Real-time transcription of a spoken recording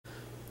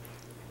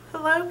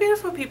Hello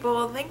beautiful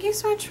people, thank you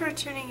so much for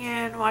tuning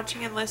in,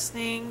 watching and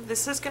listening.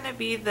 This is going to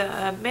be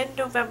the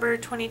mid-November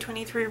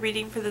 2023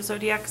 reading for the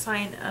zodiac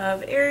sign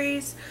of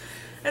Aries.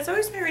 As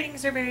always, my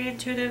readings are very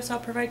intuitive, so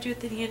I'll provide you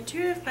with any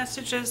intuitive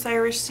messages I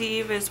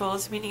receive as well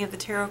as the meaning of the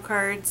tarot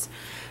cards.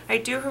 I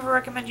do however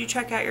recommend you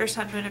check out your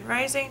sun, moon, and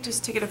rising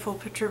just to get a full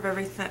picture of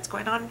everything that's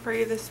going on for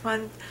you this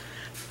month.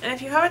 And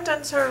if you haven't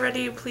done so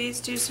already,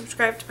 please do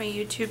subscribe to my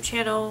YouTube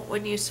channel.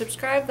 When you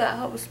subscribe, that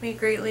helps me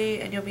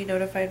greatly and you'll be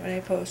notified when I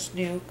post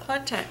new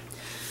content.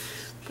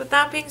 With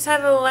that being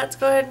said, let's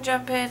go ahead and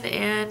jump in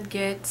and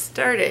get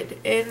started.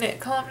 In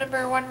column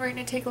number 1, we're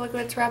going to take a look at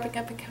what's wrapping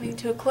up and coming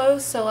to a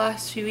close, so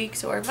last few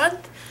weeks or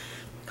month.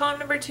 Column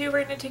number 2,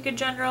 we're going to take a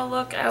general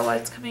look at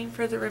what's coming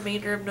for the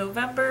remainder of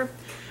November.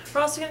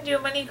 We're also going to do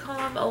a money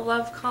column, a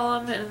love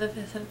column, and in the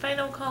 5th and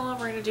final column,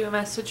 we're going to do a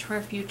message from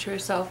our future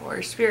self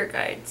or spirit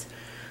guides.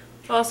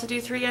 We'll also do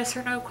 3 yes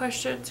or no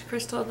questions,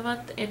 crystal of the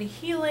month, and a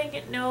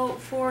healing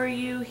note for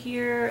you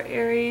here,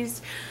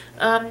 Aries.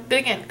 But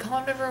again,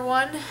 column number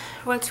 1,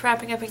 what's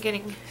wrapping up and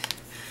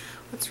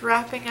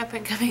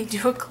coming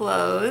to a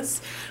close.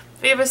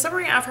 We have a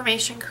summary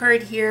affirmation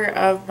card here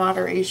of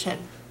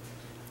moderation.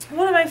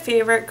 One of my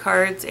favorite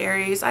cards,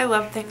 Aries. I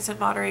love things in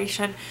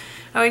moderation.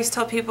 I always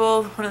tell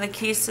people one of the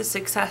keys to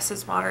success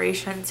is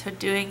moderation, so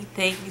doing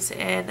things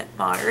in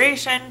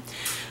moderation.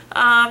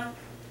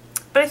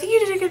 But I think you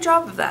did a good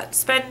job of that.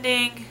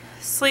 Spending,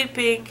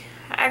 sleeping,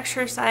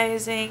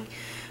 exercising,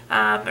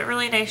 a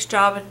really nice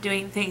job in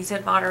doing things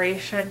in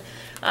moderation.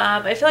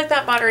 I feel like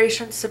that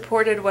moderation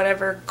supported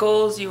whatever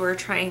goals you were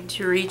trying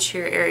to reach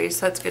here, Aries,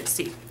 so that's good to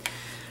see.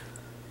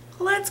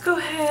 Let's go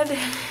ahead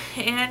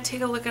and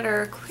take a look at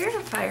our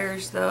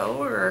clarifiers though,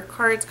 or our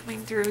cards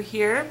coming through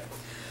here.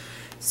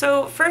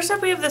 So first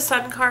up we have the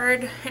Sun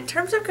card. In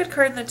terms of good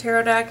card in the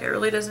tarot deck, it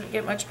really doesn't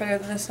get much better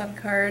than the Sun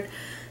card.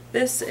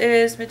 This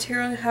is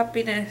material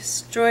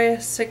happiness,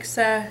 joyous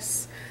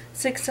success,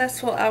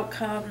 successful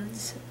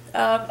outcomes,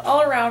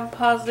 all around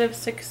positive,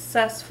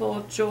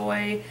 successful,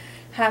 joy,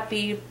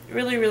 happy,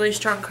 really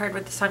strong card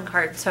with the Sun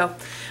card. So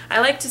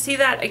I like to see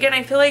that. Again,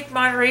 I feel like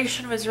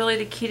moderation was really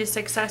the key to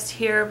success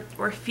here.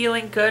 We're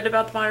feeling good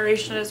about the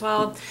moderation as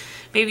well.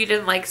 Maybe you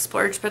didn't like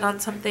splurge spend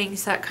on some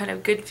things, that kind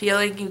of good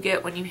feeling you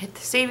get when you hit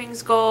the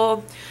savings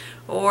goal.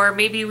 Or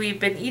maybe we've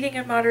been eating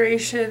in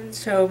moderation,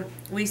 so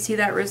we see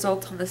that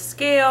result on the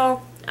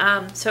scale.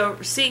 So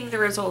seeing the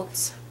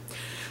results.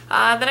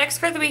 The next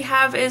card that we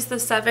have is the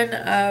 7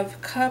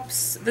 of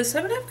Cups. The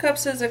 7 of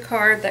Cups is a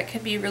card that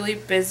can be really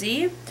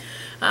busy.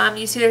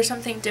 You see there's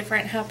something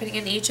different happening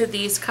in each of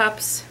these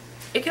cups.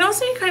 It can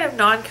also be kind of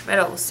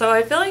non-committal. So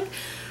I feel like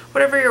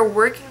whatever you're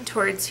working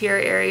towards here,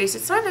 Aries,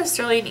 it's not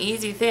necessarily an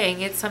easy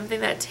thing. It's something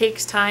that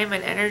takes time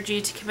and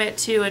energy to commit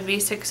to and be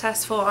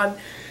successful on.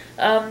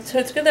 So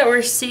it's good that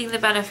we're seeing the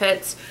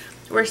benefits.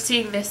 We're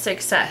seeing this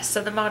success.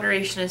 So the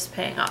moderation is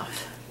paying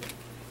off.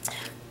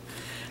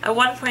 At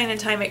one point in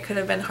time, it could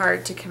have been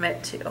hard to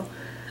commit to.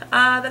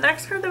 The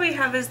next card that we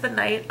have is the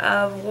Knight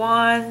of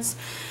Wands.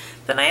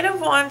 The Knight of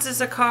Wands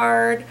is a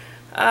card.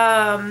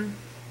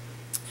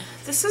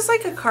 This is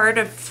like a card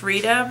of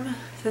freedom.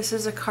 This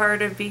is a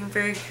card of being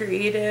very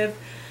creative.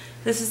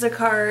 This is a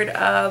card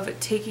of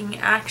taking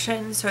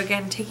action. So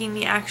again, taking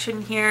the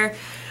action here.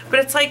 But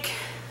it's like,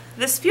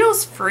 this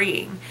feels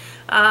freeing.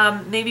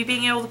 Maybe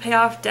being able to pay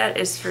off debt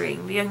is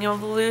freeing. Being able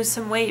to lose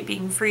some weight,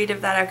 being freed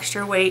of that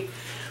extra weight.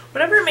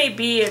 Whatever it may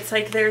be, it's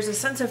like there's a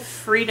sense of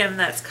freedom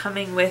that's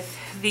coming with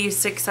these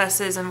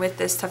successes and with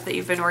this stuff that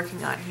you've been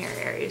working on here,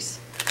 Aries.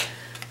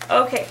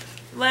 Okay,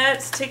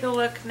 let's take a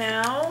look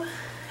now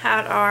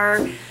at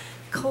our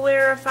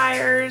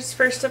clarifiers.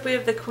 First up, we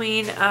have the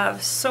Queen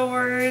of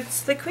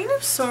Swords. The Queen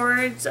of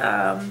Swords,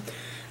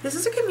 this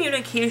is a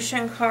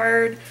communication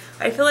card.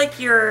 I feel like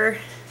you're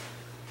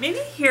maybe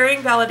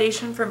hearing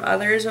validation from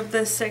others of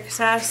this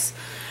success.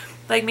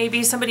 Like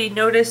maybe somebody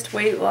noticed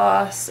weight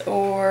loss,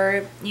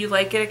 or you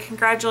like get a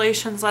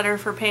congratulations letter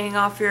for paying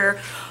off your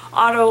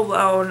auto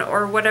loan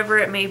or whatever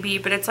it may be.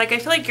 But it's like I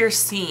feel like you're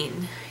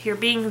seen. You're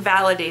being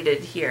validated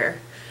here.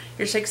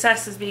 Your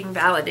success is being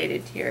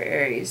validated here,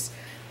 Aries.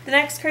 The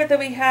next card that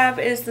we have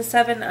is the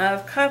 7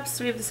 of Cups.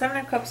 We have the 7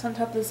 of Cups on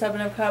top of the 7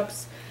 of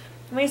Cups.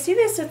 When we see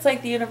this, it's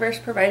like the universe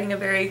providing a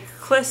very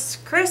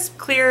crisp,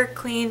 clear,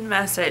 clean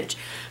message.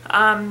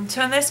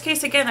 So in this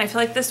case, again, I feel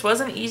like this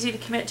wasn't easy to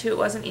commit to. It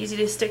wasn't easy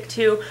to stick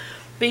to.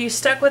 But you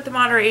stuck with the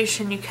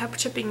moderation. You kept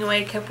chipping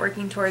away, kept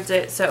working towards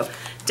it. So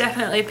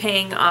definitely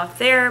paying off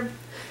there.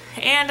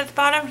 And at the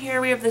bottom here,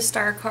 we have the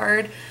Star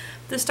card.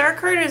 The Star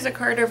card is a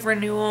card of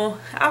renewal.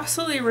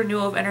 Absolutely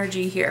renewal of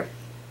energy here.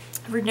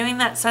 Renewing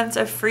that sense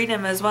of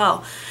freedom as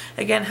well.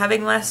 Again,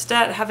 having less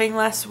debt, having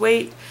less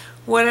weight,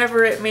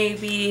 whatever it may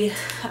be.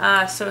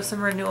 So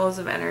some renewals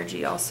of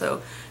energy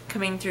also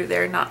coming through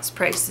there, not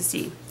surprised to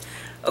see.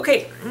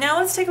 Okay, now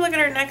let's take a look at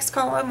our next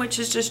column, which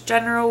is just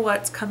general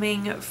what's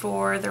coming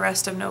for the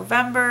rest of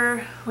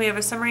November. We have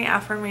a summary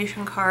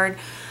affirmation card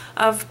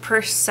of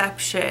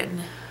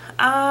perception.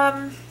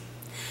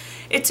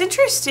 It's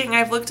interesting.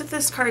 I've looked at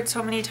this card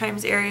so many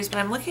times, Aries, but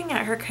I'm looking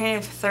at her kind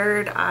of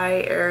third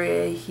eye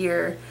area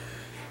here.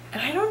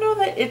 And I don't know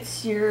that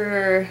it's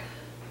your,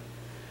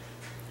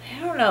 I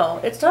don't know.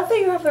 It's not that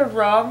you have the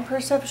wrong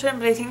perception,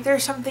 but I think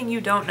there's something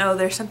you don't know.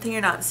 There's something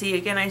you're not seeing.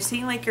 Again, I'm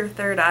seeing like your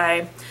third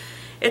eye.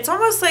 It's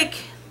almost like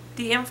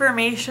the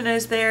information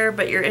is there,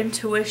 but your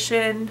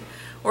intuition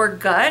or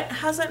gut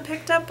hasn't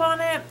picked up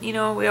on it. You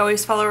know, we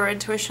always follow our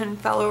intuition,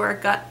 follow our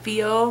gut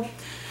feel.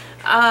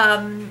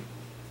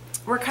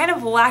 We're kind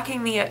of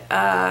lacking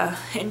the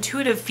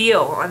intuitive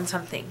feel on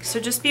something. So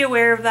just be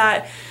aware of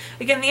that.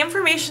 Again, the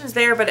information's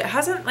there, but it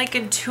hasn't like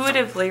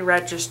intuitively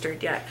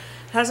registered yet.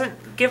 It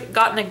hasn't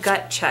gotten a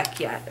gut check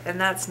yet, and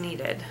that's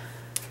needed.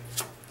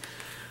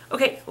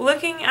 Okay,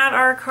 looking at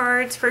our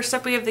cards, first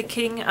up we have the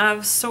King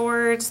of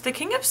Swords. The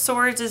King of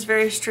Swords is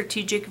very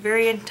strategic,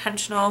 very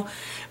intentional,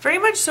 very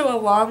much so a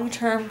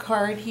long-term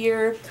card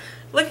here.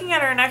 Looking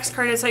at our next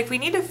card, it's like we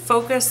need to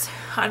focus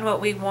on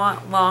what we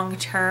want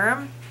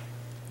long-term.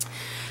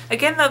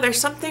 Again, though, there's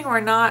something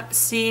we're not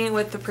seeing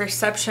with the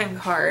perception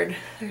card.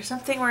 There's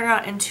something we're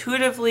not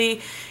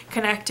intuitively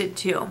connected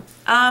to.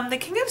 The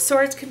King of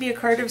Swords can be a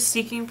card of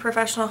seeking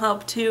professional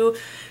help too.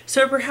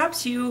 So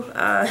perhaps you,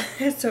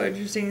 it's so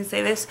interesting to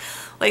say this,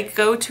 like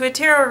go to a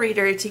tarot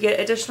reader to get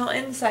additional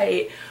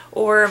insight,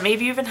 or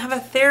maybe even have a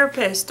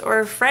therapist or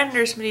a friend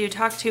or somebody you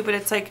talk to, but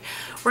it's like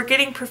we're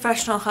getting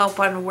professional help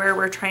on where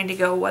we're trying to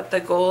go, what the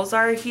goals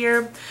are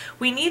here.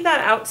 We need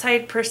that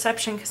outside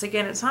perception because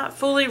again, it's not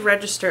fully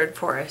registered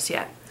for us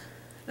yet.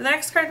 The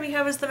next card we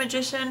have is the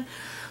Magician.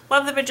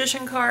 Love the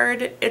Magician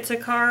card. It's a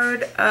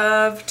card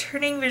of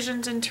turning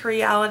visions into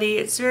reality.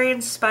 It's very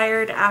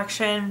inspired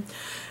action.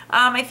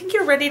 I think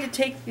you're ready to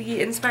take the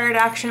inspired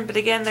action, but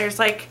again, there's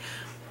like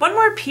one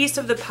more piece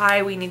of the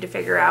pie we need to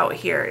figure out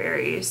here,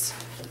 Aries.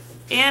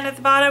 And at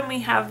the bottom,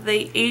 we have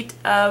the Eight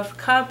of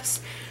Cups.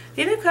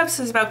 The Eight of Cups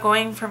is about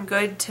going from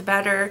good to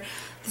better.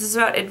 This is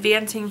about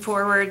advancing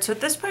forward. So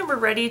at this point, we're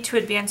ready to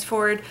advance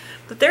forward,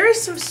 but there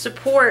is some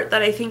support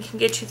that I think can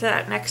get you to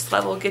that next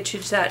level, get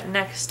you to that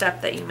next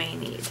step that you may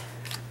need.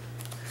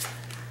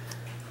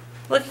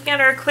 Looking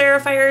at our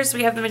clarifiers,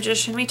 we have the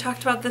Magician. We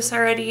talked about this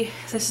already.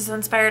 This is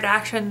inspired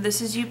action.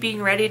 This is you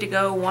being ready to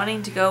go,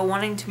 wanting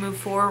to move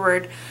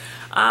forward.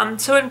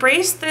 So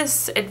embrace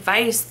this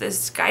advice,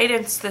 this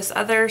guidance, this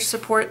other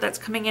support that's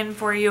coming in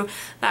for you,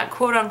 that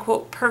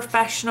quote-unquote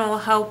professional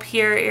help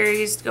here,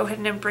 Aries. Go ahead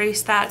and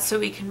embrace that so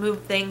we can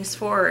move things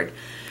forward.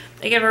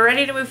 Again, we're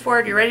ready to move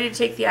forward. You're ready to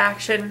take the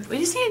action. We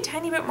just need a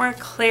tiny bit more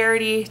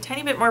clarity,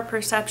 tiny bit more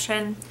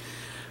perception.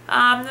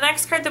 The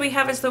next card that we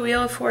have is the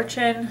Wheel of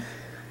Fortune.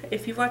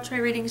 If you've watched my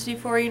readings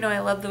before, you know I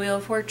love the Wheel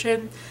of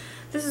Fortune.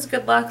 This is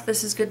good luck.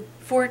 This is good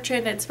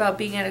fortune. It's about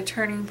being at a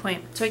turning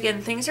point. So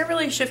again, things are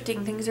really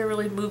shifting. Things are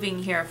really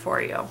moving here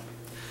for you.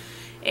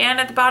 And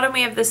at the bottom,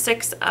 we have the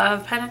Six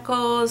of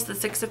Pentacles. The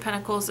Six of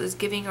Pentacles is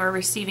giving or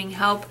receiving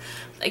help.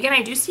 Again,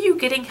 I do see you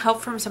getting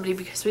help from somebody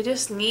because we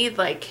just need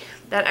like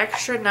that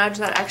extra nudge,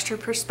 that extra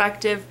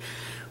perspective.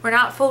 We're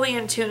not fully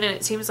in tune, and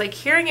it seems like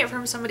hearing it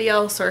from somebody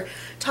else or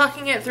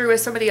talking it through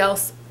with somebody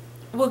else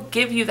will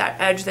give you that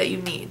edge that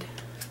you need.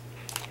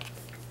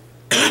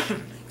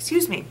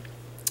 Excuse me.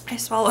 I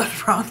swallowed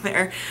wrong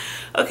there.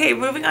 Okay,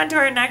 moving on to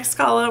our next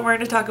column, we're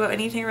going to talk about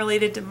anything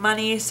related to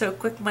money. So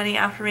quick money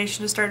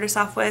affirmation to start us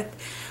off with.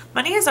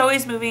 Money is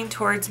always moving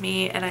towards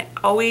me, and it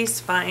always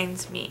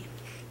finds me.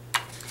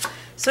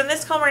 So in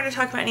this column, we're going to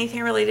talk about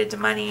anything related to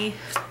money,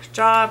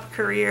 job,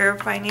 career,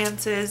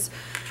 finances,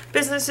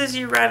 businesses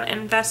you run,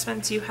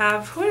 investments you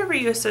have, whatever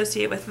you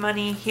associate with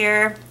money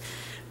here.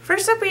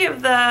 First up, we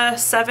have the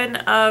Seven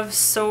of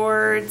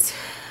Swords.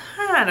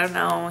 I don't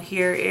know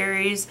here,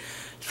 Aries.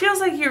 It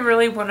feels like you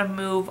really want to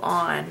move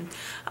on.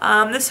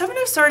 The Seven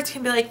of Swords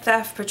can be like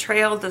theft,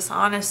 betrayal,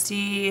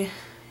 dishonesty.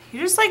 You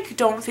just like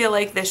don't feel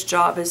like this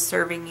job is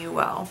serving you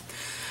well.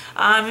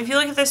 If you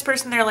look at this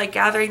person, they're like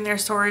gathering their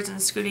swords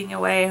and scooting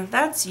away.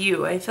 That's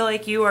you. I feel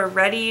like you are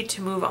ready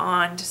to move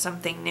on to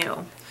something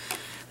new.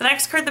 The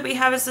next card that we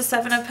have is the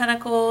Seven of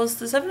Pentacles.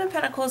 The Seven of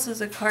Pentacles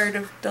is a card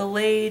of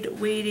delayed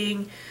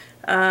waiting,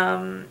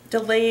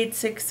 delayed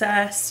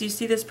success. You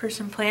see this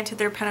person planted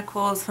their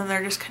pentacles and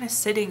they're just kind of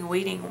sitting,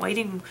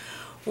 waiting,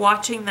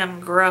 watching them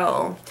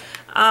grow.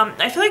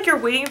 I feel like you're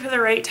waiting for the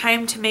right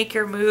time to make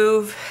your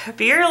move, but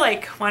you're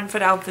like 1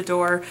 foot out the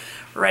door,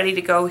 ready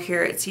to go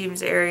here, it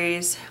seems,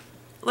 Aries.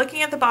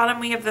 Looking at the bottom,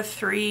 we have the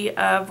Three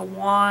of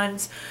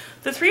Wands.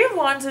 The Three of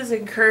Wands is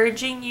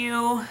encouraging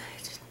you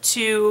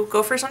to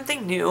go for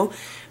something new.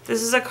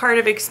 This is a card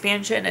of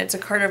expansion. It's a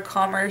card of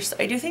commerce.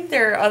 I do think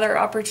there are other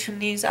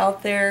opportunities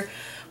out there,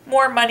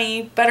 more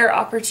money, better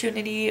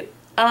opportunity.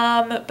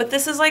 But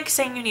this is like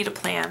saying you need a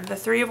plan. The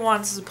Three of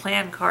Wands is a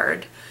plan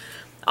card.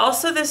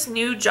 Also, this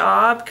new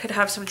job could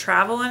have some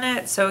travel in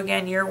it. So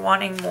again, you're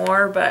wanting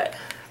more, but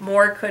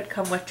more could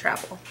come with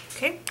travel.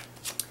 Okay.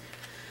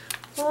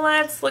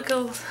 Let's look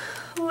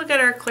at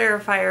our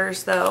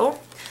clarifiers though.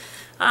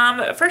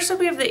 First up,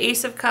 we have the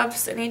Ace of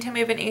Cups. Anytime we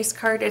have an Ace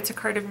card, it's a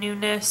card of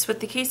newness.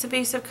 With the case of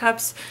Ace of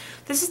Cups,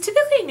 this is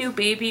typically a new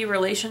baby,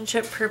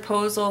 relationship,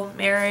 proposal,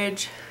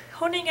 marriage.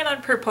 Honing in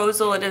on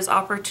proposal, it is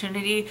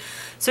opportunity.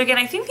 So again,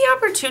 I think the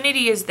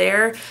opportunity is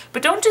there,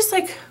 but don't just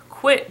like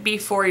quit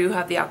before you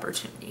have the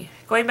opportunity.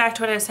 Going back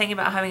to what I was saying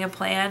about having a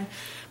plan,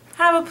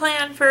 have a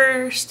plan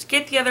first,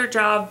 get the other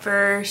job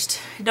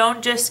first.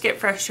 Don't just get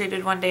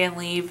frustrated one day and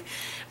leave.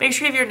 Make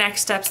sure you have your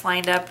next steps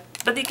lined up.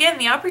 But again,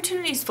 the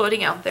opportunity is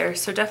floating out there,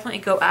 so definitely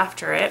go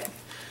after it.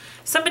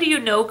 Somebody you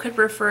know could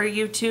refer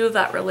you to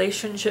that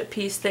relationship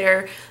piece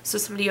there. So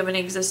somebody you have an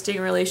existing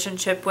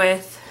relationship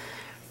with.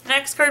 The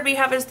next card we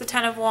have is the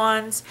Ten of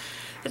Wands.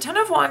 The Ten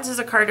of Wands is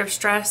a card of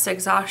stress,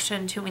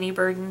 exhaustion, too many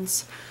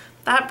burdens.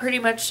 That pretty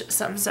much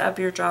sums up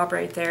your job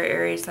right there,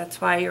 Aries. That's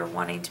why you're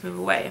wanting to move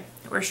away.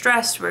 We're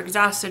stressed, we're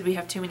exhausted, we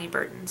have too many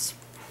burdens.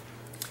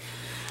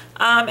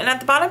 And at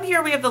the bottom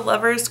here, we have the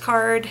Lovers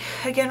card.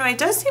 Again, it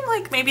does seem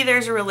like maybe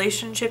there's a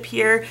relationship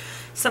here,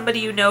 somebody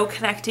you know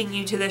connecting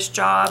you to this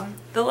job.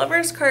 The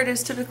Lovers card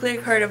is typically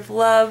a card of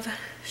love,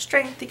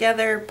 strength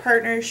together,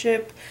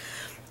 partnership,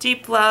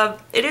 deep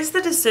love. It is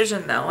the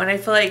decision though, and I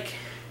feel like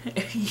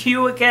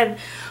you again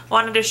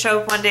wanted to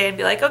show up one day and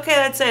be like, okay,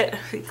 that's it.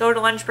 Go to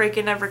lunch break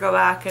and never go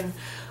back. And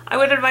I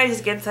would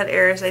advise against that,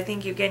 Aries. I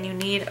think again you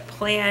need a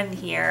plan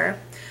here,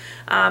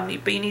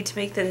 but you need to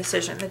make the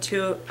decision.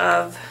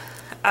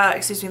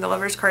 The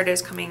Lovers card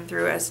is coming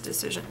through as a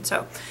decision.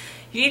 So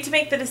you need to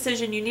make the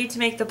decision, you need to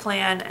make the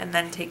plan, and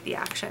then take the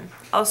action.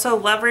 Also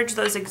leverage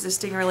those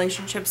existing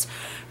relationships.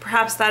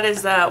 Perhaps that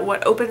is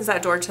what opens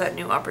that door to that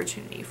new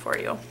opportunity for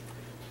you.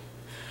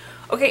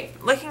 Okay,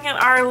 looking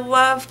at our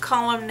love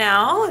column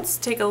now, let's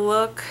take a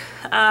look.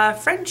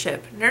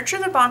 Friendship. Nurture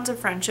the bonds of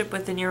friendship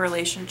within your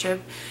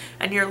relationship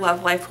and your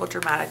love life will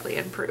dramatically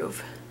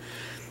improve.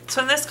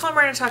 So in this column,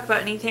 we're going to talk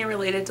about anything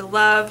related to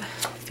love,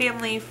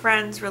 family,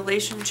 friends,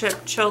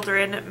 relationship,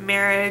 children,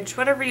 marriage,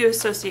 whatever you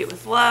associate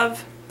with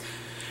love.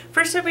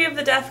 First up, we have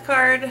the Death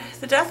card.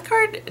 The Death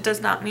card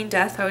does not mean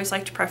death. I always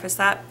like to preface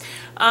that.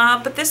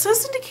 But this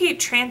does indicate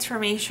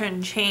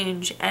transformation,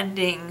 change,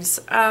 endings.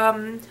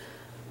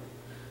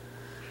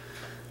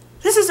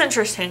 This is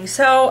interesting.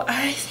 So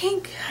I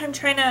think I'm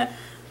trying to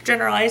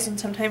generalize, and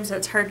sometimes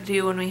that's hard to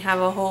do when we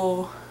have a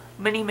whole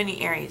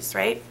many Aries,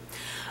 right?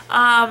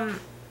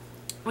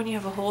 When you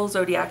have a whole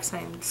zodiac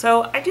sign.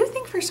 So I do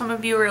think for some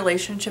of you, a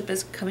relationship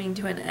is coming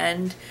to an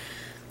end.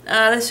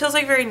 This feels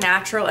like a very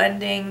natural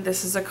ending.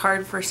 This is a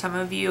card for some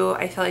of you.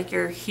 I feel like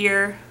you're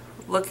here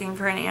looking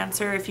for an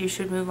answer if you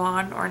should move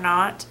on or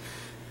not.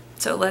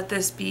 So let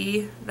this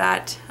be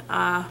that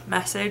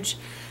message.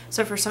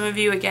 So for some of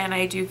you, again,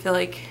 I do feel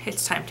like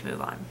it's time to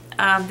move on.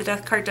 The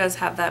Death card does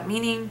have that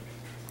meaning.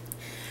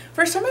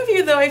 For some of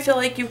you, though, I feel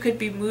like you could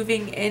be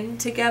moving in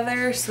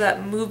together, so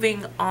that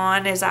moving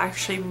on is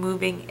actually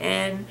moving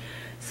in.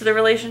 So the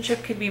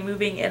relationship could be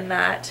moving in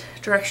that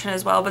direction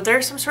as well, but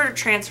there's some sort of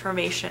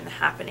transformation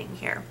happening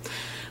here.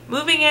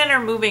 Moving in or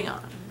moving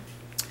on.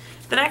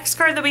 The next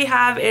card that we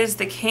have is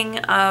the King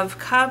of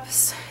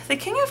Cups. The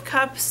King of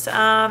Cups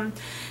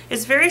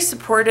is very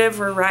supportive.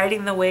 We're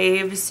riding the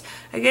waves.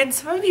 Again,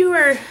 some of you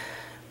are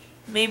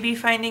maybe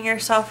finding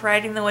yourself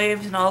riding the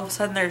waves and all of a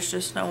sudden there's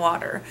just no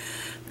water.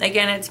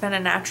 Again, it's been a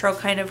natural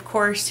kind of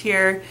course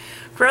here.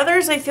 For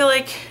others, I feel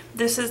like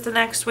this is the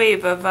next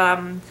wave of,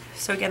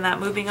 so again,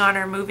 that moving on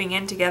or moving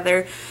in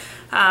together,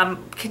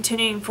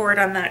 continuing forward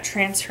on that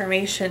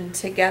transformation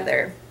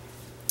together.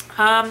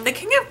 The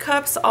King of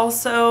Cups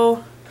also,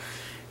 I'm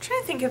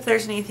trying to think if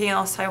there's anything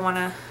else I want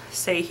to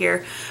say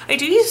here. I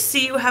do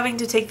see you having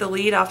to take the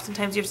lead.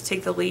 Oftentimes you have to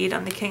take the lead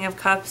on the King of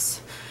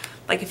Cups.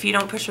 Like if you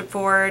don't push it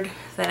forward,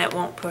 then it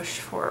won't push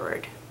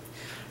forward.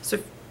 So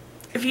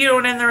if you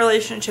don't end the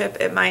relationship,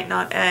 it might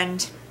not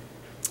end.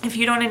 If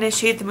you don't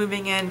initiate the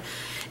moving in,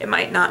 it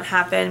might not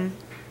happen.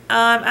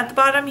 At the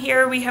bottom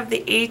here, we have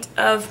the Eight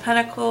of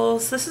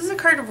Pentacles. This is a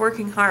card of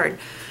working hard.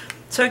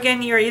 So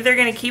again, you're either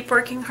going to keep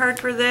working hard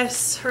for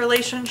this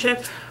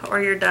relationship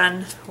or you're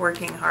done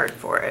working hard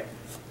for it.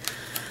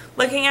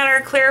 Looking at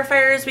our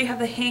clarifiers, we have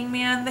the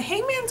Hangman. The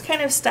Hangman's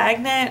kind of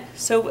stagnant.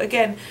 So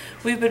again,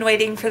 we've been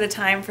waiting for the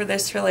time for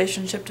this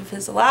relationship to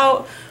fizzle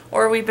out,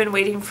 or we've been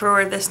waiting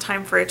for this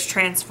time for it to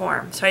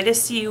transform. So I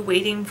just see you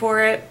waiting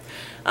for it.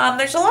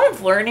 There's a lot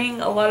of learning,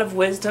 a lot of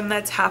wisdom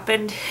that's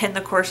happened in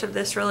the course of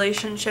this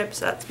relationship.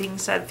 So that's being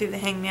said through the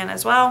Hangman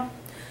as well.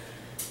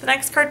 The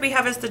next card we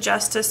have is the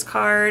Justice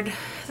card.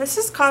 This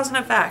is cause and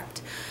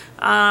effect.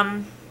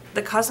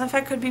 The cause and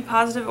effect could be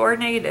positive or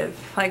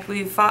negative. Like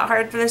we've fought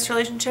hard for this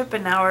relationship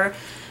and now we're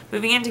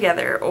moving in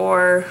together,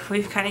 or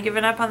we've kind of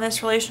given up on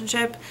this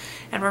relationship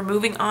and we're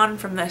moving on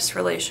from this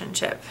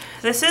relationship.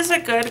 This is a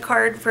good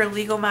card for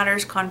legal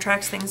matters,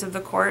 contracts, things of the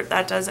court.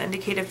 That does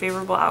indicate a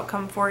favorable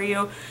outcome for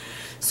you.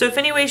 So if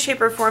any way, shape,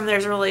 or form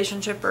there's a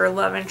relationship or a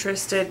love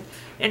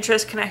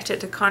interest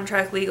connected to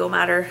contract, legal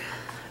matter,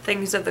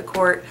 things of the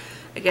court,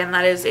 again,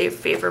 that is a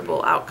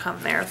favorable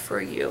outcome there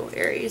for you,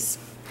 Aries.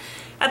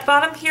 At the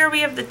bottom here, we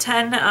have the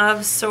Ten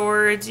of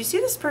Swords. You see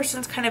this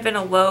person's kind of in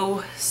a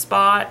low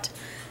spot.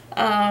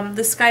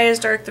 The sky is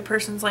dark, the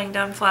person's laying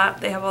down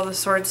flat, they have all the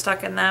swords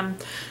stuck in them.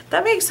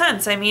 That makes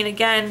sense. I mean,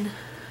 again,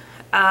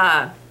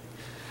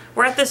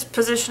 we're at this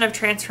position of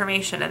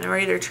transformation and we're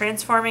either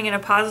transforming in a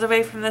positive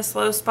way from this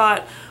low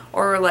spot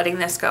or we're letting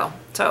this go.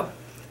 So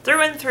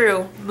through and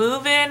through.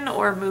 Move in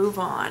or move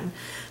on.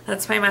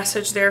 That's my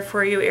message there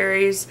for you,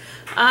 Aries.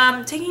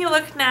 Taking a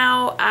look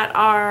now at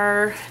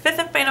our fifth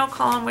and final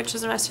column, which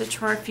is a message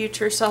from our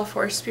future self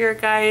or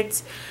spirit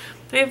guides.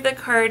 We have the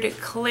card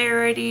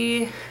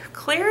Clarity.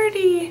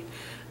 Clarity,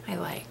 I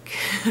like.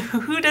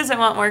 Who doesn't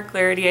want more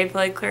clarity? I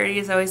feel like clarity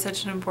is always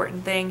such an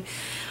important thing.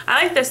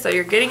 I like this though.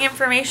 You're getting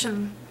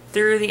information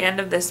through the end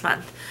of this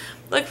month.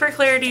 Look for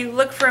clarity,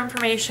 look for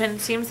information.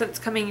 Seems that it's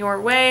coming your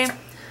way.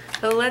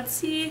 So let's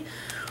see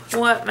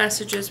what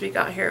messages we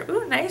got here.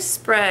 Ooh, nice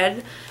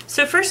spread.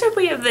 So first up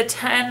we have the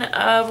 10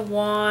 of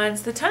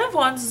Wands. The 10 of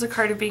Wands is a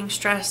card of being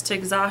stressed,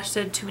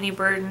 exhausted, too many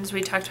burdens.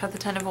 We talked about the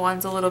 10 of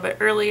Wands a little bit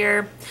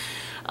earlier.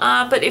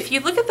 But if you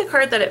look at the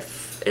card that it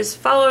is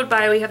followed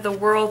by, we have the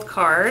World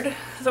card.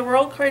 The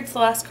World card is the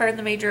last card in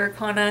the major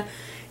arcana.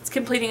 It's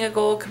completing a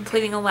goal,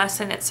 completing a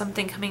lesson. It's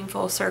something coming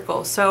full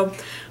circle. So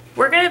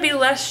we're going to be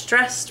less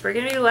stressed. We're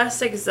going to be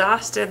less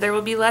exhausted. There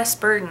will be less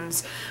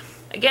burdens.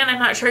 Again, I'm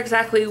not sure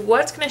exactly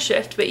what's going to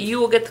shift, but you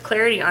will get the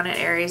clarity on it,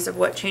 Aries, of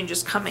what change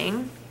is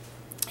coming.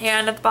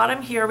 And at the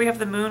bottom here, we have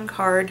the Moon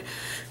card.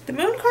 The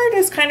Moon card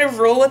is kind of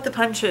roll with the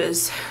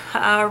punches,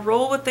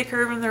 roll with the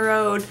curve in the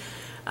road.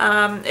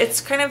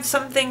 It's kind of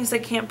some things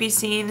that can't be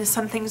seen,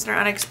 some things that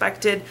are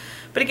unexpected.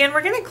 But again,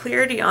 we're getting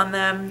clarity on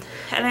them.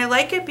 And I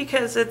like it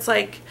because it's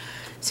like,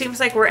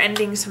 seems like we're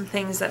ending some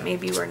things that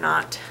maybe were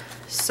not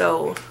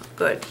so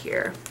good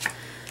here.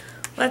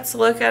 Let's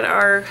look at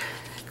our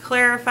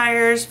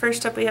clarifiers.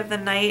 First up, we have the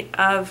Knight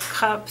of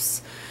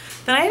Cups.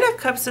 The Knight of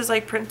Cups is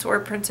like Prince or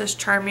Princess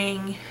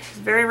Charming.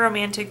 Very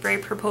romantic, very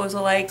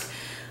proposal-like.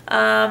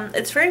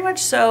 It's very much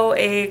so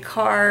a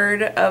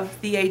card of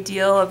the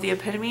ideal, of the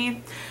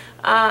epitome.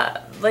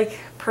 Like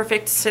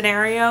perfect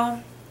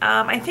scenario.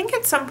 I think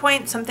at some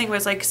point something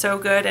was like so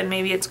good and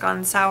maybe it's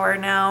gone sour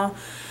now.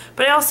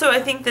 But also I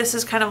think this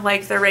is kind of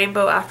like the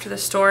rainbow after the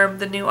storm,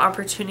 the new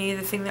opportunity,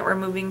 the thing that we're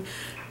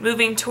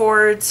moving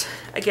towards.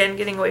 Again,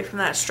 getting away from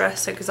that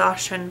stress,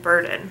 exhaustion,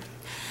 burden.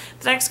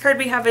 The next card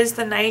we have is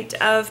the Knight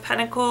of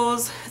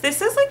Pentacles.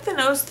 This is like the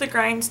nose to the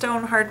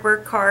grindstone hard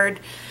work card.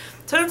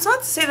 So it's not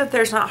to say that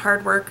there's not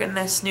hard work in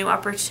this new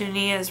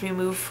opportunity as we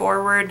move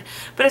forward,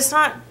 but it's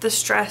not the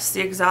stress,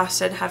 the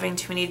exhausted, having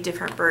too many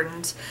different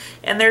burdens.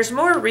 And there's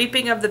more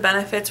reaping of the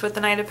benefits with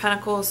the Knight of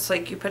Pentacles,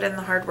 like you put in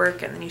the hard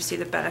work and then you see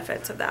the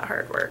benefits of that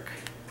hard work.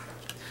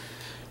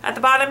 At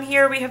the bottom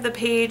here, we have the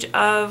Page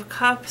of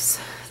Cups.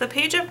 The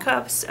Page of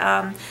Cups,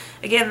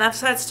 again, that's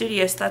that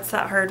studious, that's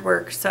that hard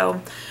work.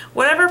 So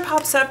whatever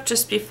pops up,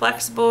 just be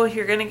flexible.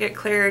 You're going to get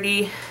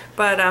clarity,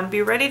 but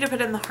be ready to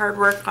put in the hard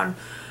work on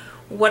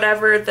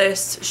whatever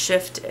this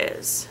shift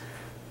is.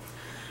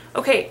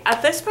 Okay,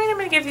 at this point I'm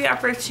going to give you the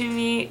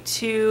opportunity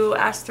to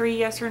ask 3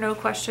 yes or no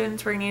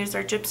questions. We're going to use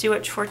our Gypsy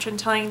Witch fortune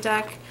telling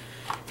deck.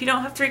 If you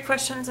don't have 3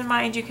 questions in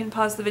mind, you can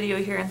pause the video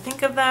here and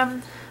think of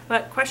them.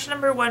 But question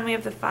number 1, we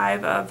have the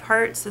 5 of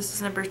Hearts. This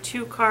is number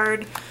 2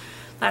 card.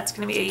 That's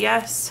going to be a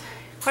yes.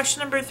 Question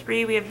number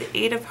 3, we have the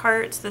 8 of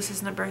Hearts. This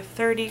is number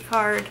 30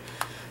 card.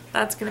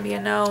 That's going to be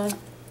a no.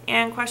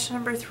 And question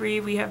number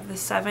 3, we have the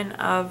 7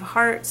 of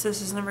Hearts.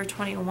 This is number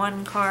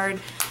 21 card.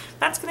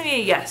 That's going to be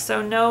a yes.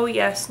 So no,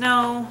 yes,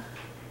 no.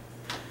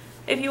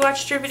 If you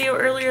watched your video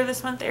earlier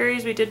this month,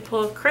 Aries, we did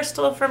pull a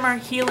crystal from our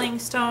Healing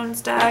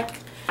Stones deck.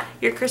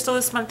 Your crystal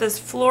this month is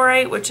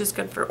fluorite, which is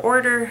good for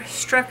order,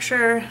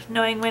 structure,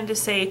 knowing when to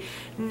say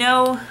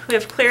no. We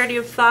have clarity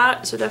of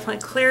thought, so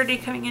definitely clarity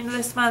coming into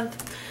this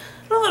month.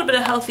 And a little bit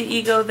of healthy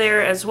ego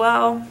there as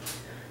well.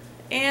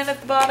 And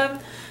at the bottom,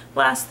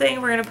 last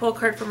thing, we're going to pull a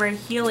card from our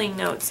Healing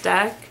Notes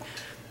deck.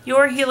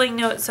 Your healing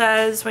note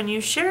says, when you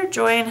share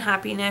joy and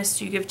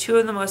happiness, you give 2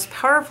 of the most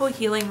powerful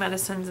healing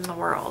medicines in the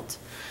world.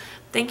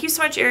 Thank you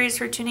so much, Aries,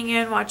 for tuning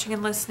in, watching,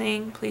 and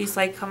listening. Please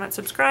like, comment,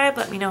 subscribe.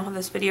 Let me know how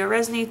this video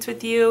resonates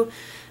with you.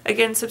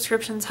 Again,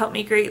 subscriptions help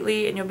me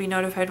greatly, and you'll be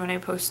notified when I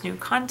post new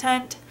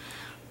content.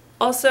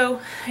 Also,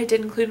 I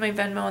did include my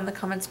Venmo in the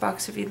comments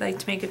box if you'd like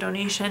to make a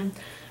donation.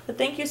 But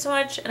thank you so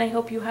much, and I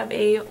hope you have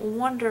a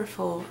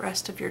wonderful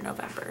rest of your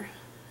November.